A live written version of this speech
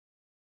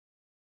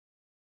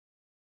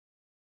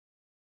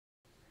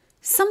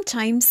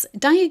Sometimes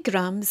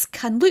diagrams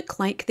can look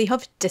like they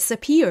have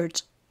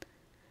disappeared,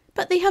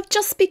 but they have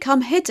just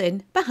become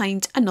hidden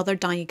behind another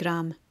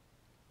diagram.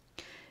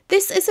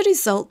 This is a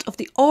result of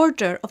the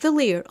order of the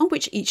layer on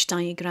which each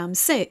diagram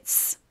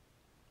sits.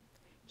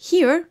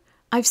 Here,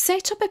 I've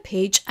set up a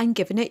page and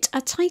given it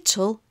a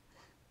title,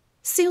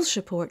 Sales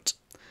Report,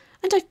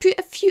 and I've put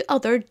a few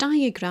other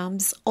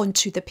diagrams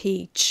onto the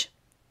page.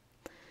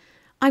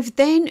 I've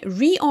then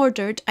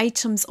reordered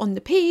items on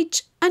the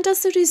page, and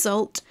as a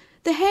result,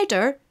 the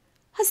header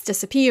has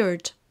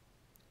disappeared.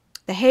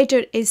 The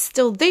header is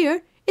still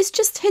there, it's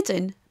just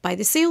hidden by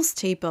the sales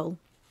table.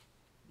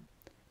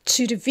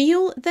 To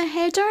reveal the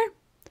header,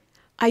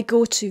 I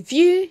go to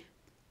View,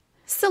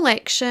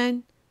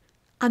 Selection,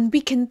 and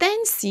we can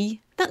then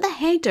see that the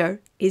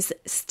header is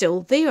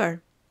still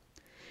there.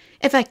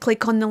 If I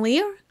click on the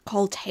layer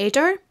called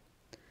Header,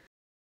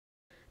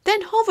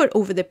 then hover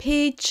over the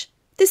page,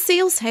 the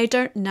sales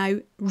header now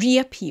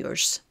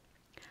reappears.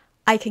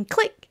 I can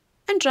click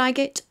and drag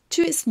it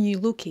to its new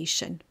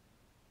location.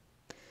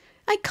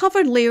 I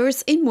covered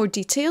layers in more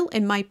detail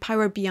in my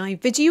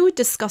PowerBI video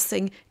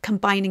discussing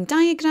combining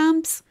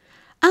diagrams,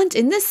 and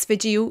in this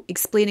video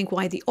explaining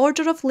why the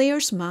order of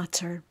layers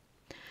matter.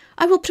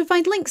 I will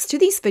provide links to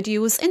these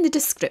videos in the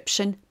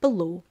description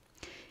below.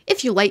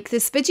 If you like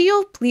this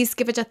video, please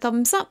give it a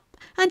thumbs up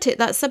and hit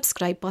that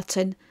subscribe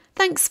button.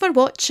 Thanks for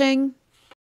watching.